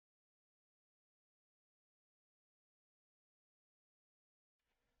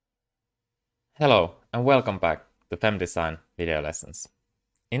Hello and welcome back to FEM Design video lessons.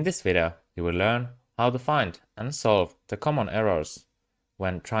 In this video, you will learn how to find and solve the common errors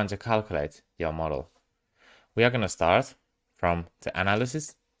when trying to calculate your model. We are going to start from the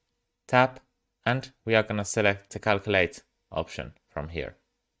Analysis tab and we are going to select the Calculate option from here.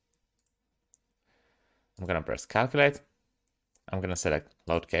 I'm going to press Calculate. I'm going to select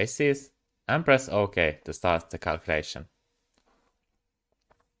Load Cases and press OK to start the calculation.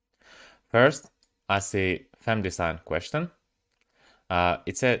 First, I see FEM Design question.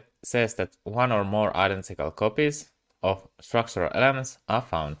 It says that one or more identical copies of structural elements are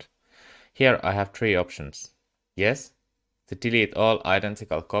found. Here I have three options. Yes, to delete all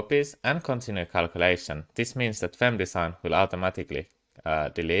identical copies and continue calculation. This means that FEM Design will automatically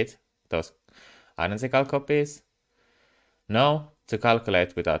delete those identical copies. No, to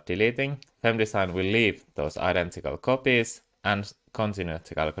calculate without deleting. FEM Design will leave those identical copies and continue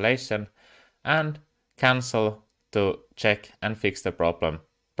the calculation. And cancel to check and fix the problem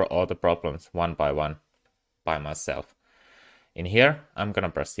or the problems one by one by myself. In here, I'm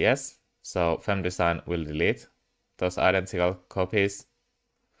gonna press yes, so FEM Design will delete those identical copies.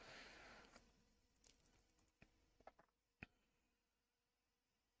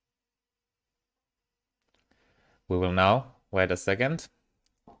 We will now wait a second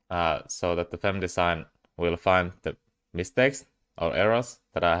so that the FEM Design will find the mistakes or errors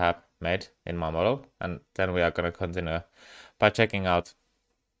that I have made in my model, and then we are going to continue by checking out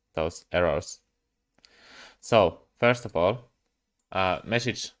those errors. So first of all,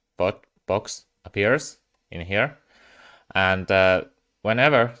 message box appears in here, and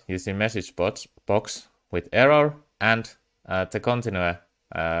whenever you see message box with error and the continue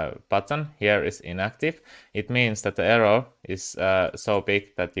button here is inactive, it means that the error is so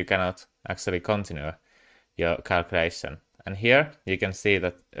big that you cannot actually continue your calculation. And here you can see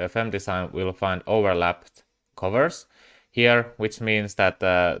that FEM Design will find overlapped covers here, which means that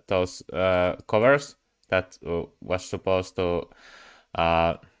those covers that was supposed to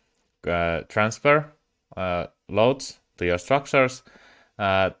transfer loads to your structures,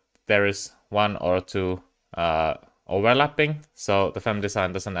 there is one or two overlapping, so the FEM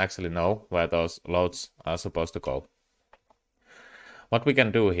Design doesn't actually know where those loads are supposed to go. What we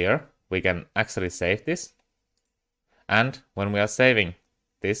can do here, we can actually save this. And when we are saving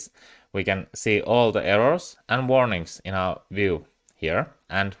this, we can see all the errors and warnings in our view here.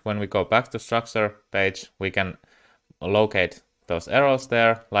 And when we go back to structure page, we can locate those errors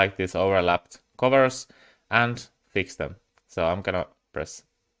there, like these overlapped covers, and fix them. So I'm gonna press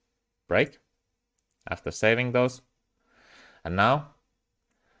break after saving those. And now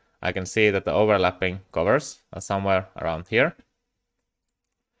I can see that the overlapping covers are somewhere around here.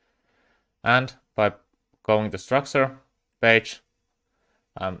 And by going to structure page,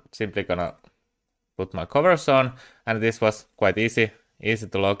 I'm simply gonna put my covers on, and this was quite easy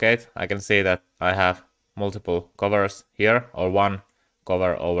to locate. I can see that I have multiple covers here, or one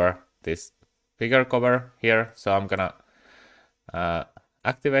cover over this bigger cover here. So I'm gonna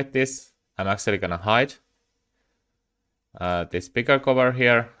activate this. I'm actually gonna hide this bigger cover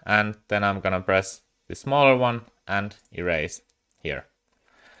here, and then I'm gonna press the smaller one and erase here.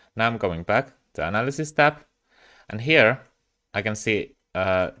 Now I'm going back to Analysis tab, and here I can see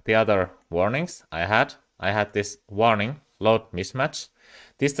the other warnings I had. I had this warning, load mismatch.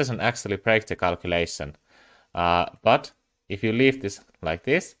 This doesn't actually break the calculation, but if you leave this like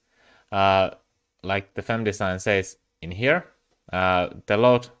this, like the FEM Design says in here, the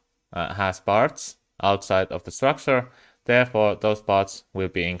load has parts outside of the structure, therefore those parts will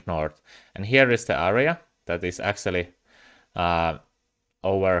be ignored. And here is the area that is actually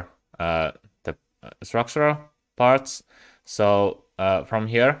over the structural parts. So from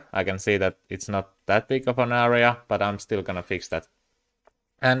here I can see that it's not that big of an area, but I'm still gonna fix that.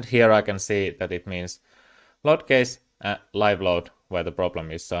 And here I can see that it means load case live load where the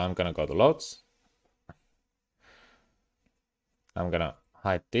problem is. So I'm gonna go to loads. I'm gonna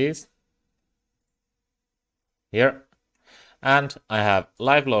hide these here, and I have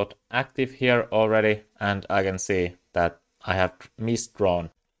live load active here already, and I can see that I have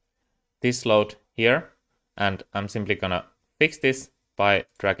misdrawn this load here, and I'm simply gonna fix this by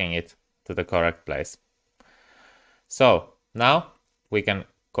dragging it to the correct place. So now we can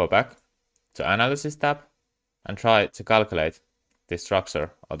go back to Analysis tab and try to calculate this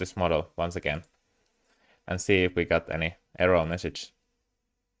structure or this model once again and see if we got any error message.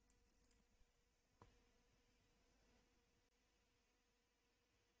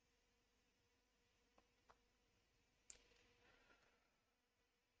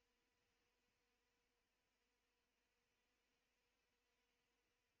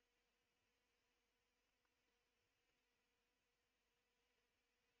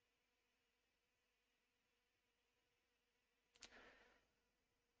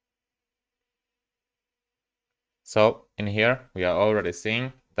 So in here, we are already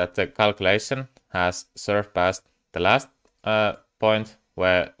seeing that the calculation has surpassed the last point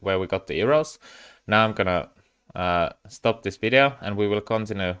where we got the errors. Now I'm gonna stop this video and we will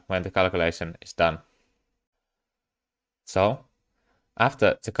continue when the calculation is done. So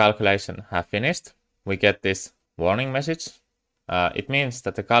after the calculation have finished, we get this warning message. It means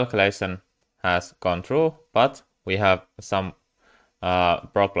that the calculation has gone through, but we have some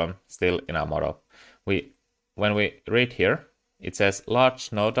problem still in our model. When we read here, it says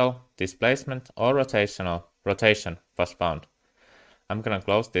large nodal displacement or rotation was found. I'm gonna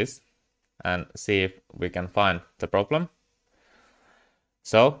close this and see if we can find the problem.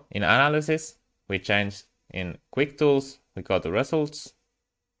 So in analysis, we change in quick tools, we go to results,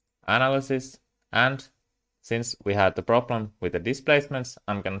 analysis, and since we had the problem with the displacements,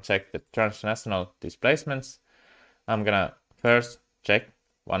 I'm gonna check the transnational displacements. I'm gonna first check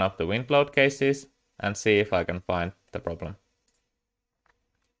one of the wind load cases and see if I can find the problem.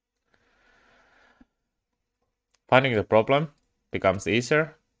 Finding the problem becomes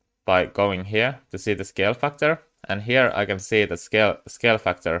easier by going here to see the scale factor. And here I can see that scale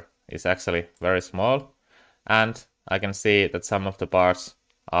factor is actually very small. And I can see that some of the parts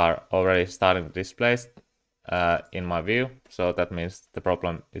are already starting to displace in my view. So that means the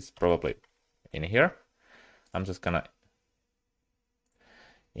problem is probably in here. I'm just gonna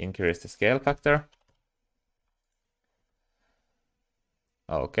increase the scale factor.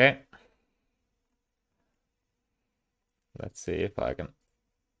 Okay. Let's see if I can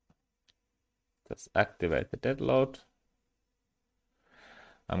just activate the dead load.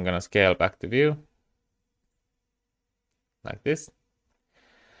 I'm gonna scale back to view like this.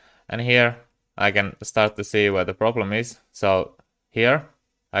 And here I can start to see where the problem is. So here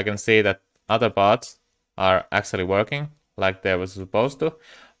I can see that other parts are actually working like they were supposed to.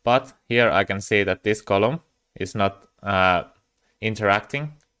 But here I can see that this column is not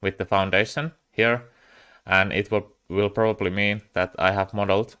interacting with the foundation here. And it will probably mean that I have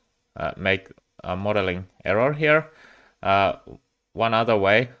modeled, make a modeling error here. One other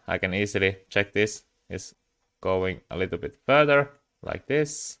way I can easily check this is going a little bit further like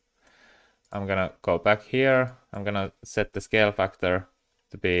this. I'm gonna go back here. I'm gonna set the scale factor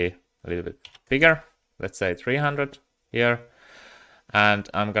to be a little bit bigger. Let's say 300 here. And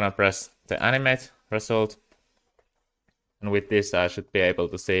I'm gonna press the animate result. And with this, I should be able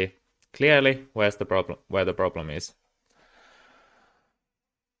to see clearly where the problem is.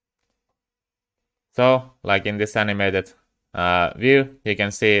 So, like in this animated view, you can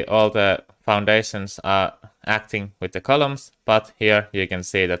see all the foundations are acting with the columns, but here you can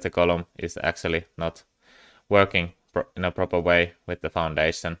see that the column is actually not working in a proper way with the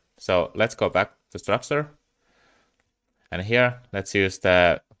foundation. So let's go back to structure. And here, let's use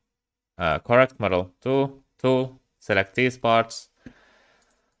the correct model tool, select these parts,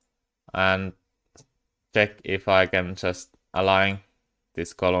 and check if I can just align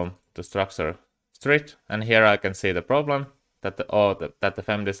this column to structure straight. And here I can see the problem that the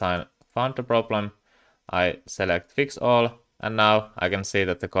FEM design found the problem. I select fix all, and now I can see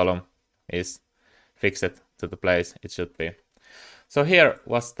that the column is fixed to the place it should be. So here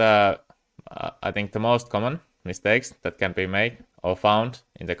was the I think the most common mistakes that can be made or found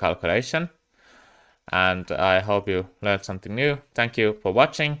in the calculation. And I hope you learned something new. Thank you for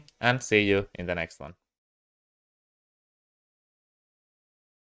watching and see you in the next one.